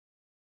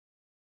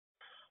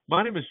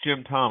My name is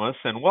Jim Thomas,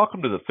 and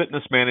welcome to the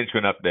Fitness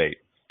Management Update.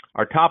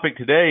 Our topic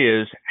today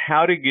is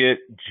how to get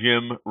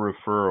gym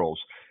referrals.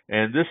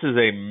 And this is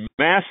a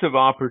massive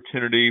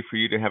opportunity for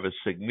you to have a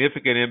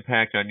significant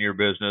impact on your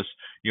business.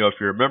 If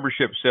you're a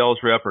membership sales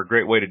rep, a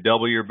great way to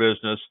double your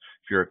business.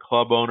 If you're a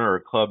club owner or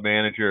a club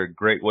manager, a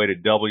great way to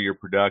double your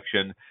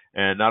production.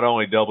 And not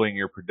only doubling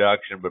your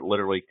production, but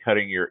literally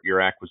cutting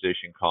your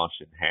acquisition costs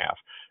in half.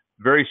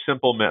 Very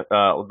simple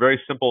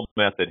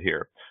method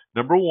here.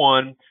 Number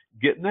one,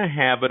 get in the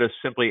habit of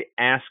simply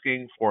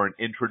asking for an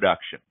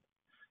introduction.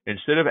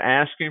 Instead of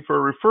asking for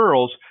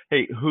referrals,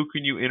 hey, who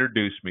can you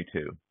introduce me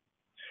to?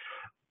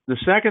 The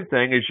second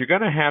thing is you're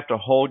going to have to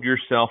hold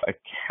yourself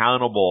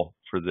accountable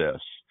for this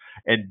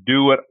and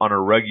do it on a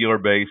regular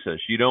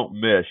basis. You don't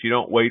miss. You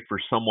don't wait for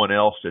someone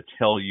else to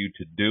tell you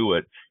to do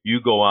it.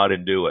 You go out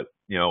and do it.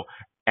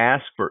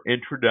 Ask for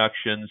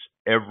introductions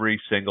every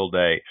single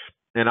day.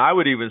 And I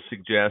would even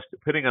suggest,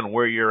 depending on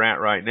where you're at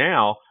right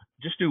now,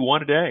 just do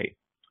one a day.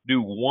 Do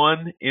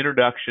one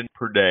introduction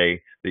per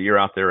day that you're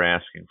out there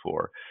asking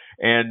for.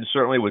 And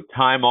certainly with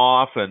time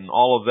off and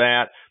all of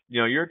that,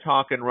 you're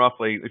talking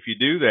roughly, if you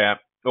do that,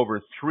 over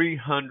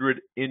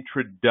 300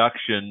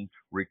 introduction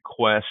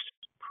requests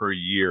per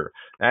year.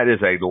 That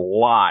is a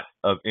lot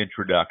of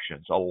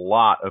introductions, a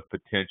lot of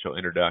potential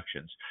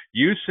introductions.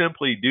 You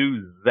simply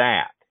do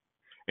that,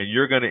 and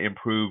you're going to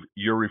improve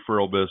your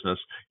referral business.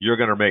 You're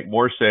going to make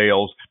more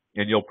sales,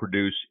 and you'll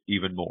produce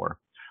even more.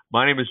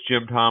 My name is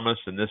Jim Thomas,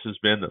 and this has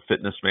been the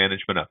Fitness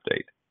Management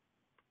Update.